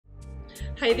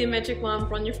Hey there Magic One,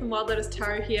 Bronya from Wild Lotus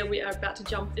Tarot here. We are about to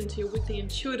jump into your weekly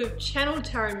intuitive channel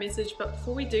tarot message, but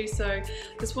before we do so,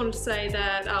 just wanted to say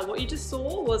that what you just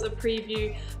saw was a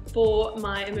preview for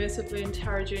my immersive learn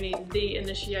tarot journey, The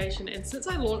Initiation, and since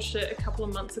I launched it a couple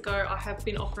of months ago, I have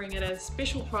been offering it at a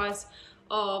special price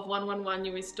of $111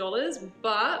 US,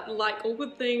 but like all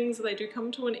good things, they do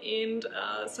come to an end,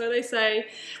 so they say,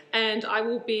 and I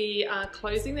will be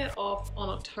closing that off on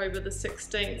October the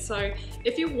 16th. So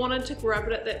if you wanted to grab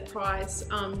it at that price,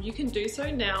 you can do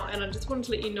so now, and I just wanted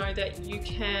to let you know that you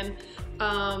can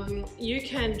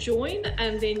join,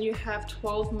 and then you have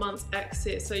 12 months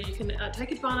access, so you can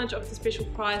take advantage of the special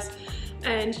price,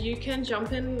 and you can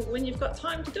jump in when you've got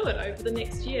time to do it over the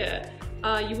next year.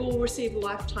 You will receive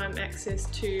lifetime access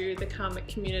to the Karmic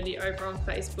community over on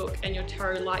Facebook and your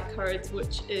Tarot Light Codes,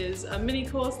 which is a mini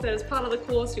course that is part of the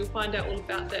course. You'll find out all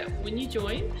about that when you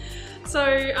join.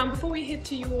 So before we head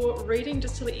to your reading,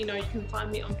 just to let you know, you can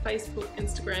find me on Facebook,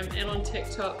 Instagram and on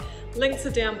TikTok. Links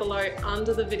are down below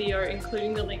under the video,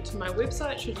 including the link to my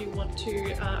website should you want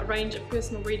to arrange a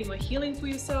personal reading or healing for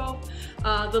yourself.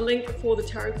 The link for the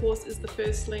tarot course is the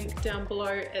first link down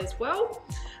below as well.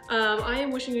 I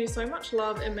am wishing you so much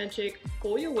love and magic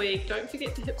for your week. Don't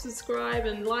forget to hit subscribe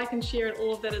and like and share and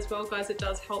all of that as well, guys. It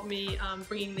does help me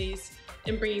bringing these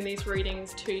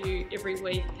readings to you every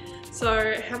week.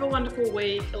 So have a wonderful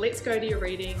week. Let's go to your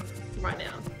reading right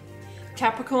now.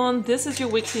 Capricorn, this is your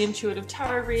weekly intuitive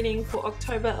tarot reading for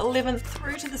October 11th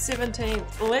through to the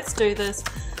 17th. Let's do this.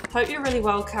 Hope you're really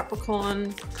well,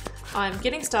 Capricorn. I'm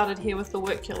getting started here with the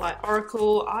Work Your Light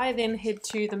Oracle. I then head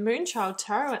to the Moonchild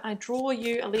Tarot and I draw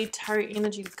you a lead tarot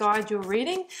energy to guide your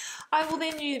reading. I will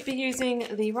then be using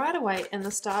the Rider-Waite and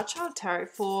the Star Child Tarot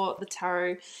for the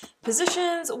tarot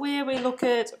positions, where we look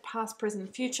at past,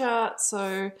 present, future.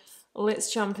 So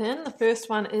let's jump in. The first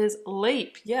one is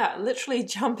Leap. Yeah, literally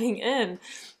jumping in.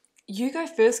 You go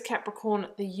first, Capricorn.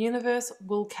 The universe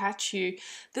will catch you.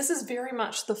 This is very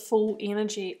much the Fool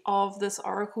energy of this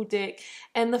oracle deck,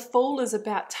 and the Fool is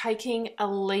about taking a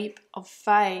leap of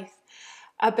faith,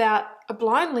 about a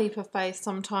blind leap of faith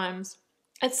sometimes.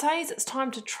 It says it's time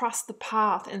to trust the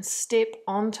path and step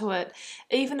onto it,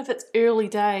 even if it's early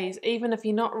days, even if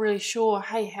you're not really sure,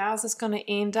 hey, how's this going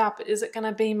to end up? Is it going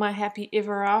to be my happy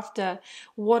ever after?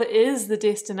 What is the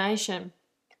destination?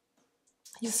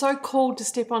 You're so called to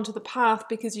step onto the path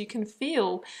because you can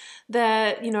feel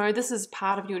that, you know, this is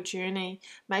part of your journey.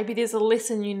 Maybe there's a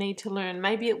lesson you need to learn.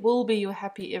 Maybe it will be your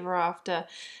happy ever after.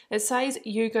 It says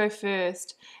you go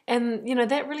first. And, you know,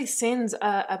 that really sends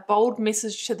a bold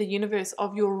message to the universe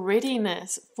of your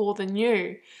readiness for the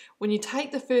new. When you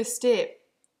take the first step,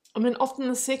 and then often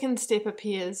the second step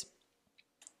appears.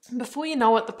 And before you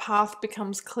know it, the path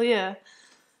becomes clear.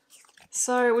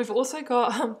 So we've also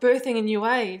got birthing a new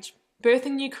age.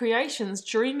 Birthing new creations,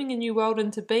 dreaming a new world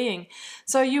into being.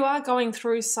 So you are going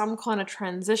through some kind of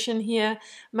transition here.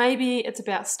 Maybe it's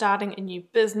about starting a new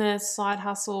business, side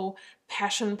hustle,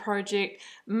 passion project.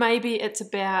 Maybe it's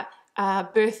about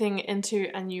birthing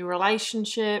into a new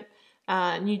relationship,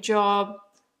 new job,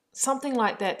 something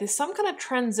like that. There's some kind of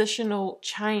transitional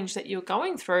change that you're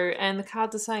going through, and the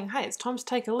cards are saying, hey, it's time to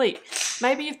take a leap.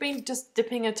 Maybe you've been just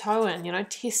dipping a toe in, you know,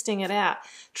 testing it out,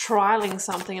 trialing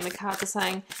something, and the cards are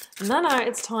saying, no,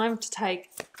 it's time to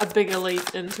take a bigger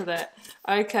leap into that.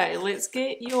 Okay, let's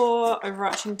get your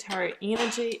overarching tarot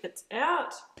energy. It's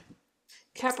out.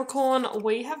 Capricorn,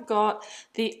 we have got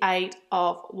the Eight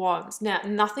of Wands. Now,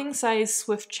 nothing says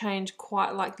swift change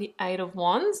quite like the Eight of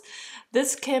Wands.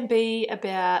 This can be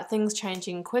about things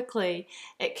changing quickly.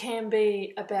 It can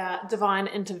be about divine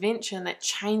intervention that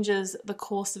changes the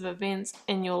course of events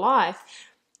in your life.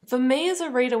 For me as a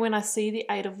reader, when I see the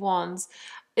Eight of Wands,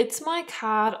 it's my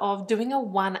card of doing a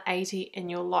 180 in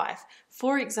your life.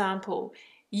 For example,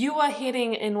 you are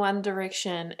heading in one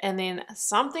direction and then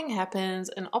something happens,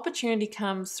 an opportunity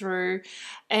comes through,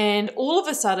 and all of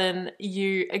a sudden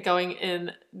you are going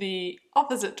in the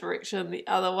opposite direction, the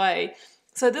other way.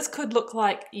 So this could look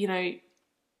like, you know,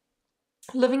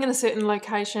 living in a certain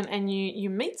location and you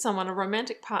meet someone, a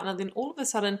romantic partner, then all of a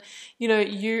sudden, you know,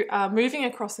 you are moving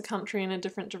across the country in a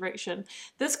different direction.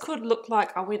 This could look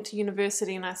like I went to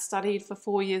university and I studied for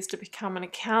 4 years to become an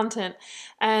accountant,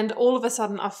 and all of a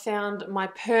sudden I found my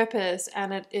purpose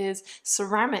and it is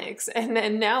ceramics,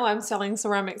 and now I'm selling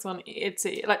ceramics on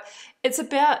Etsy. Like, it's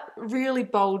about really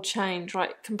bold change,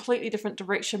 right? Completely different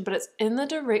direction, but it's in the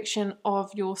direction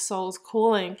of your soul's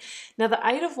calling. Now, the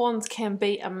Eight of Wands can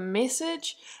be a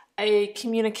message, a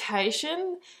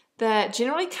communication that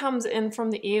generally comes in from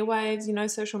the airwaves, you know,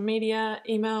 social media,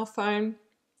 email, phone,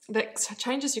 that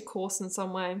changes your course in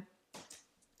some way.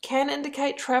 Can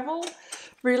indicate travel,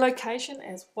 relocation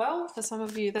as well, for some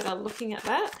of you that are looking at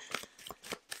that.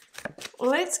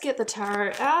 Let's get the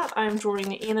tarot out. I'm drawing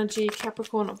the energy,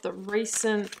 Capricorn, of the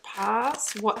recent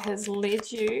past. What has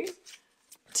led you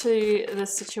to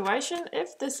this situation?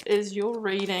 If this is your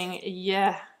reading,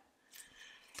 yeah.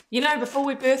 You know, before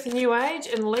we birth a new age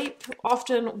and leap,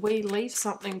 often we leave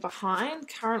something behind.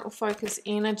 Current or focus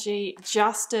energy,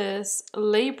 justice,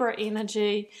 Libra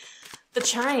energy, the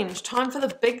change, time for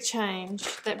the big change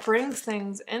that brings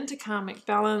things into karmic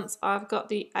balance. I've got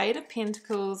the Eight of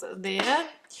Pentacles there.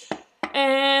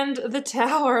 And the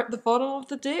Tower at the bottom of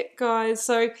the deck, guys.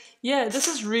 So, yeah, this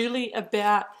is really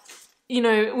about, you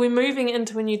know, we're moving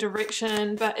into a new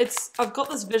direction, but I've got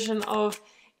this vision of,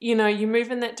 you know, you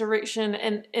move in that direction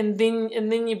and then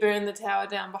you burn the tower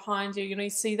down behind you. You know, you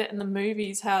see that in the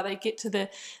movies, how they get to the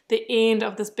end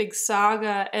of this big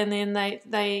saga and then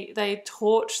they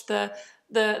torch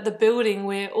the building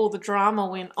where all the drama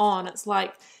went on. It's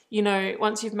like, you know,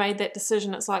 once you've made that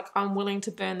decision, it's like, I'm willing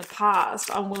to burn the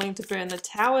past. I'm willing to burn the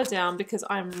tower down because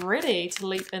I'm ready to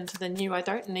leap into the new. I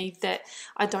don't need that.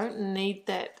 I don't need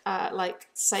that like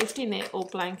safety net or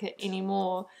blanket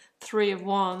anymore. Three of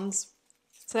Wands.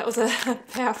 So that was a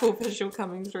powerful visual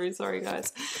coming through. Sorry,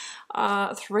 guys.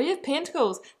 Three of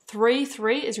Pentacles. 3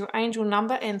 is your angel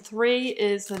number, and 3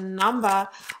 is the number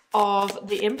of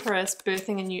the Empress,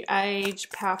 birthing a new age,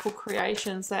 powerful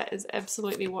creations. That is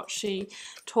absolutely what she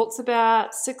talks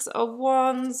about. 6 of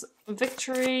Wands,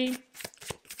 victory.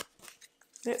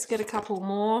 Let's get a couple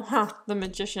more. The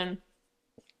Magician.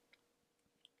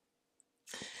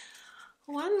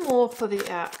 One more for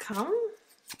the outcome.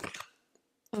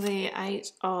 The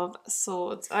 8 of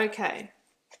Swords. Okay.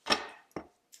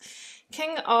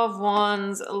 King of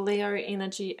Wands, Leo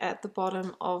energy at the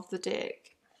bottom of the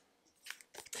deck.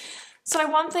 So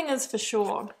one thing is for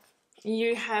sure,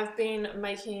 you have been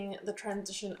making the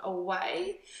transition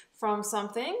away from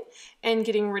something and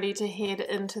getting ready to head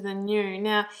into the new.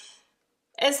 Now,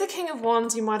 as the King of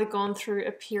Wands, you might have gone through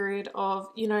a period of,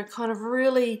 you know, kind of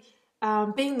really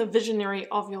being the visionary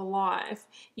of your life.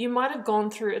 You might have gone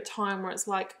through a time where it's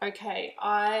like, okay,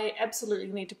 I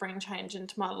absolutely need to bring change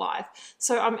into my life.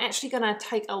 So I'm actually going to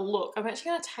take a look. I'm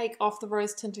actually going to take off the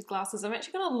rose-tinted glasses. I'm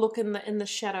actually going to look in the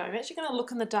shadow. I'm actually going to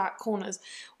look in the dark corners.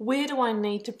 Where do I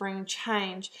need to bring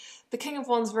change? The King of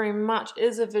Wands very much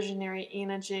is a visionary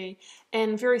energy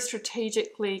and very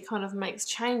strategically kind of makes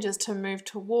changes to move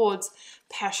towards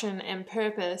passion and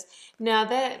purpose. Now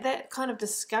that kind of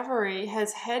discovery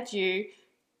has had you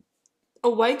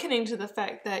awakening to the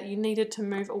fact that you needed to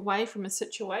move away from a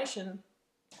situation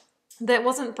that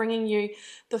wasn't bringing you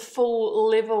the full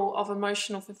level of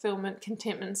emotional fulfillment,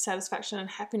 contentment, satisfaction, and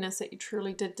happiness that you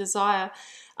truly did desire.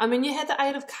 I mean, you had the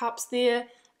 8 of Cups there.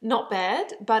 Not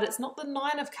bad, but it's not the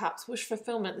 9 of Cups, wish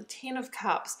fulfillment, the 10 of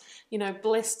Cups, you know,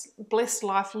 blessed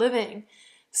life living.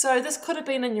 So this could have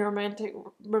been in your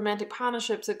romantic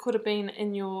partnerships. It could have been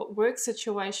in your work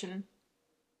situation.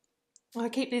 I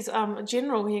keep these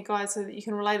general here, guys, so that you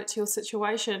can relate it to your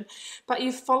situation. But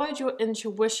you've followed your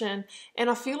intuition, and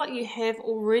I feel like you have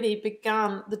already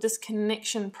begun the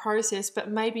disconnection process, but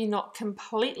maybe not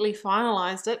completely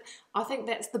finalized it. I think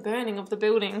that's the burning of the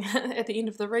building at the end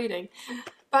of the reading.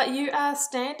 But you are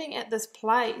standing at this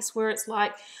place where it's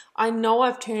like, I know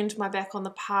I've turned my back on the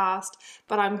past,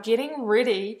 but I'm getting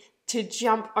ready to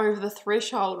jump over the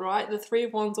threshold, right? The 3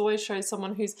 of Wands always shows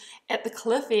someone who's at the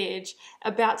cliff edge,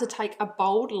 about to take a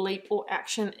bold leap or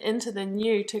action into the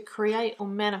new to create or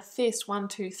manifest 1,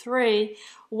 2, 3,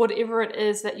 whatever it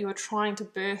is that you are trying to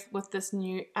birth with this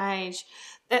new age.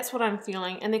 That's what I'm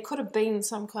feeling. And there could have been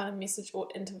some kind of message or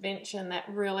intervention that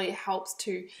really helps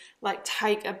to like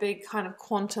take a big kind of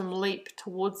quantum leap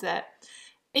towards that.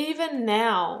 Even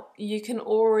now, you can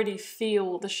already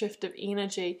feel the shift of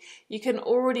energy. You can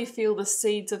already feel the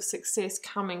seeds of success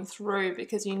coming through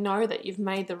because you know that you've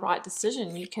made the right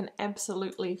decision. You can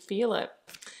absolutely feel it.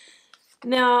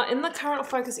 Now, in the current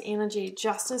focus energy,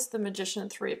 Justice, the Magician,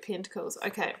 3 of Pentacles.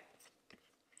 Okay,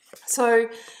 so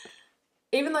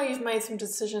even though you've made some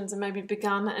decisions and maybe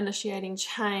begun initiating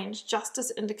change,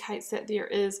 Justice indicates that there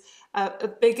is a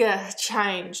bigger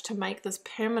change to make this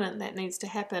permanent that needs to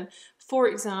happen. For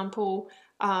example,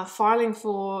 filing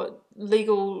for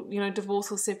legal,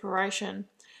 divorce or separation,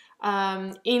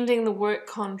 ending the work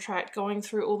contract, going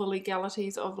through all the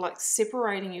legalities of like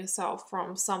separating yourself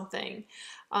from something.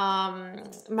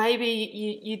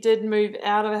 Maybe you did move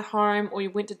out of a home, or you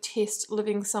went to test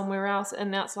living somewhere else, and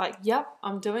now it's like, yep,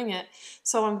 I'm doing it.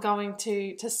 So I'm going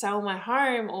to sell my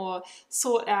home or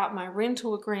sort out my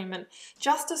rental agreement.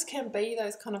 Justice can be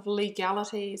those kind of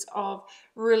legalities of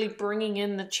really bringing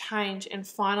in the change and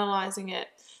finalizing it.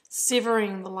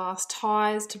 severing the last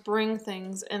ties to bring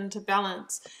things into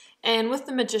balance. And with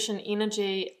the Magician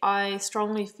energy, I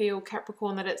strongly feel,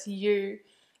 Capricorn, that it's you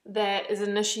that is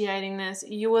initiating this.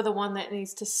 You are the one that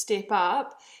needs to step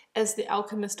up as the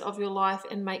alchemist of your life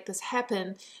and make this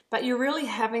happen. But you're really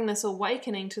having this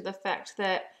awakening to the fact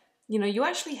that, you know, you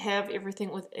actually have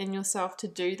everything within yourself to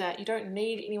do that. You don't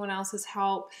need anyone else's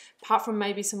help, apart from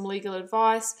maybe some legal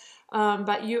advice.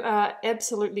 But you are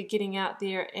absolutely getting out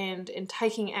there and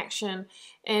taking action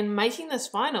and making this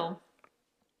final.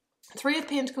 Three of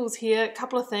Pentacles here, a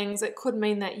couple of things. It could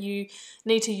mean that you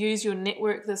need to use your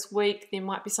network this week. There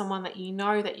might be someone that you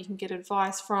know that you can get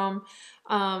advice from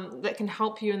that can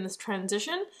help you in this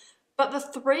transition. But the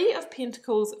Three of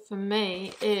Pentacles for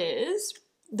me is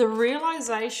the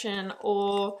realization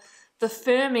or the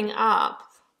firming up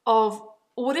of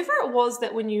whatever it was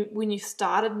that when you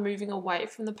started moving away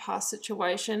from the past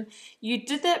situation, you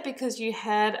did that because you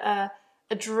had a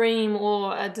dream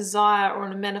or a desire or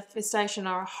a manifestation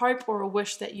or a hope or a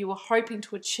wish that you were hoping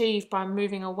to achieve by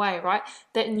moving away, right?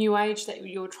 That new age that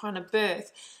you were trying to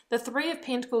birth. The Three of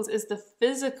Pentacles is the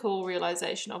physical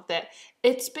realization of that.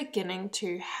 It's beginning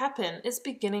to happen. It's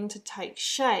beginning to take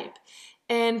shape.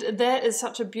 And that is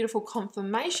such a beautiful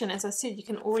confirmation. As I said, you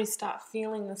can already start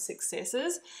feeling the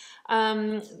successes.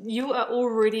 You are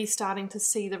already starting to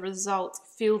see the results,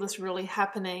 feel this really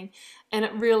happening. And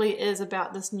it really is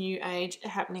about this new age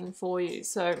happening for you.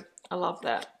 So I love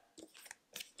that.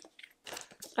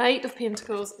 Eight of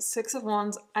Pentacles, Six of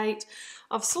Wands, Eight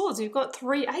of Swords. You've got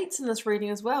 3 8s in this reading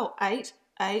as well. 8,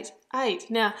 8,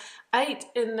 8. Now, 8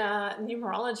 in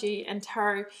numerology and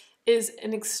tarot is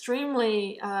an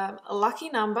extremely lucky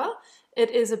number.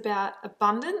 It is about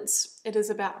abundance. It is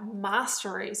about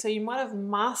mastery. So you might have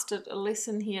mastered a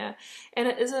lesson here. And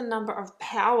it is a number of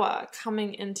power,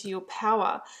 coming into your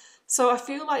power. So I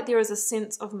feel like there is a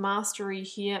sense of mastery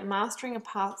here, mastering a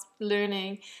past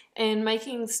learning and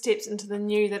making steps into the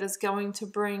new that is going to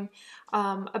bring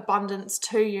abundance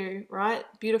to you, right?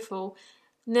 Beautiful.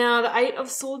 Now, the Eight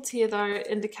of Swords here, though,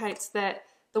 indicates that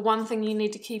the one thing you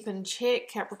need to keep in check,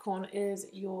 Capricorn, is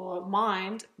your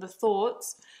mind, the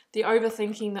thoughts, the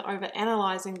overthinking, the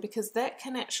overanalyzing, because that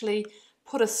can actually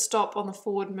put a stop on the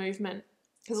forward movement.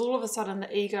 Because all of a sudden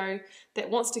the ego that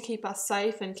wants to keep us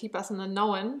safe and keep us in the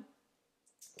known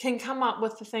can come up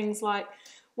with the things like,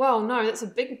 well, no, that's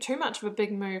too much of a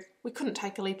big move. We couldn't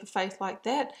take a leap of faith like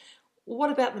that.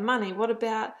 What about the money? What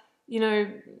about,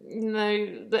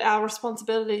 our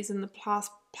responsibilities in the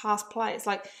past place?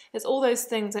 Like, it's all those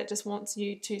things that just wants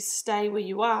you to stay where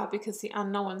you are because the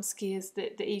unknown scares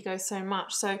the ego so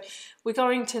much. So we're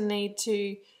going to need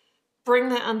to bring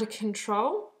that under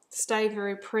control, stay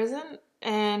very present,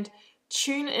 and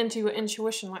tune into your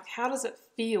intuition. Like, how does it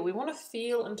feel? We want to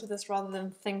feel into this rather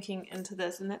than thinking into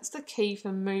this, and that's the key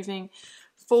for moving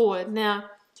forward. Now,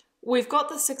 we've got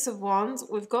the Six of Wands,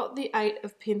 we've got the Eight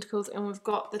of Pentacles, and we've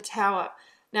got the Tower.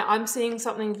 Now, I'm seeing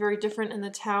something very different in the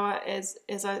Tower, as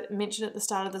I mentioned at the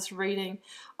start of this reading.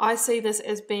 I see this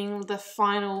as being the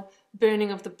final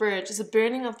burning of the bridge. It's a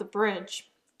burning of the bridge,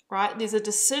 right? There's a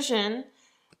decision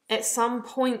at some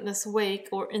point this week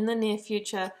or in the near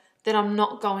future that I'm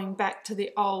not going back to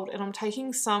the old, and I'm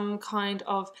taking some kind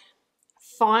of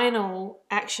final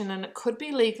action, and it could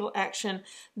be legal action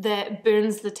that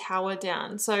burns the tower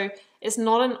down. So it's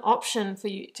not an option for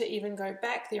you to even go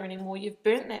back there anymore. You've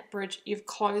burnt that bridge, you've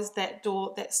closed that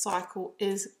door, that cycle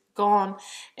is gone.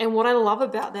 And what I love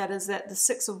about that is that the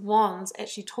Six of Wands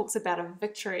actually talks about a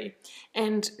victory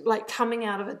and like coming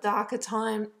out of a darker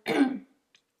time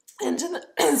into the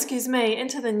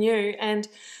into the new and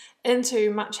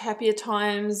into much happier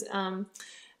times,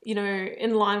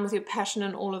 in line with your passion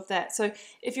and all of that. So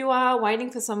if you are waiting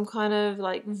for some kind of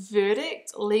like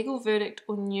verdict, legal verdict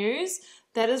or news,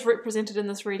 that is represented in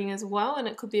this reading as well, and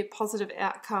it could be a positive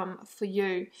outcome for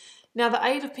you. Now, the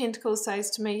Eight of Pentacles says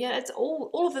to me, yeah, it's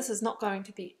all of this is not going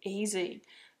to be easy,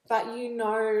 but you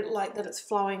know, like, that it's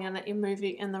flowing and that you're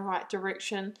moving in the right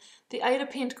direction. The Eight of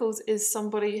Pentacles is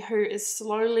somebody who is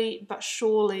slowly but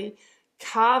surely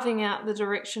carving out the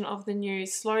direction of the new,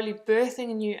 slowly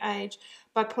birthing a new age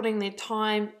by putting their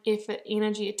time, effort,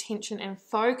 energy, attention, and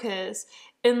focus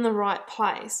in the right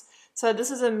place. So this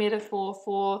is a metaphor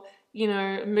for,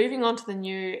 moving on to the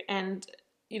new and,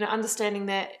 understanding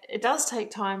that it does take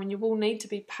time and you will need to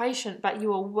be patient, but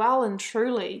you are well and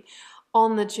truly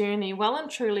on the journey, well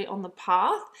and truly on the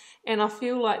path. And I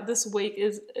feel like this week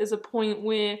is a point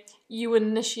where you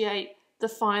initiate the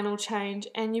final change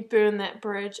and you burn that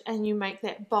bridge and you make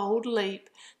that bold leap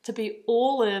to be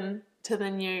all in to the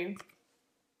new.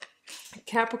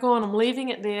 Capricorn, I'm leaving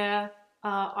it there.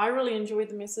 I really enjoyed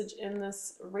the message in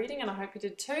this reading, and I hope you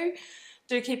did too.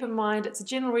 Do keep in mind it's a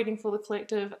general reading for the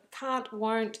collective.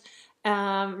 Won't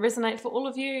resonate for all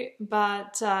of you,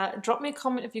 but drop me a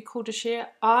comment if you're cool to share.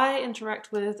 I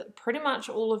interact with pretty much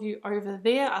all of you over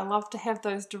there. I love to have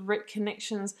those direct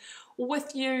connections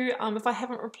with you. If I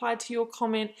haven't replied to your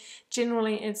comment,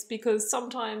 generally it's because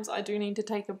sometimes I do need to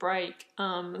take a break.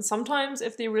 Sometimes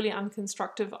if they're really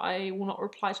unconstructive, I will not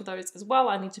reply to those as well.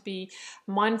 I need to be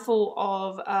mindful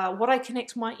of what I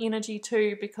connect my energy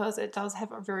to, because it does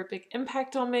have a very big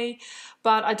impact on me.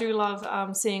 But I do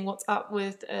love seeing what's up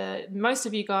with most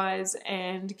of you guys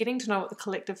and getting to know what the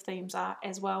collective themes are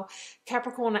as well.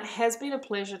 Capricorn, it has been a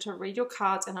pleasure to read your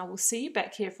cards, and I will see you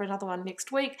back here for another one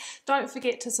next week. Don't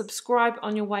forget to subscribe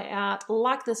on your way out,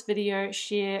 like this video,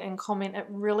 share and comment. It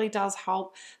really does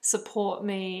help support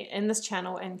me in this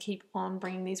channel and keep on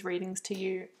bringing these readings to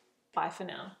you. Bye for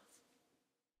now.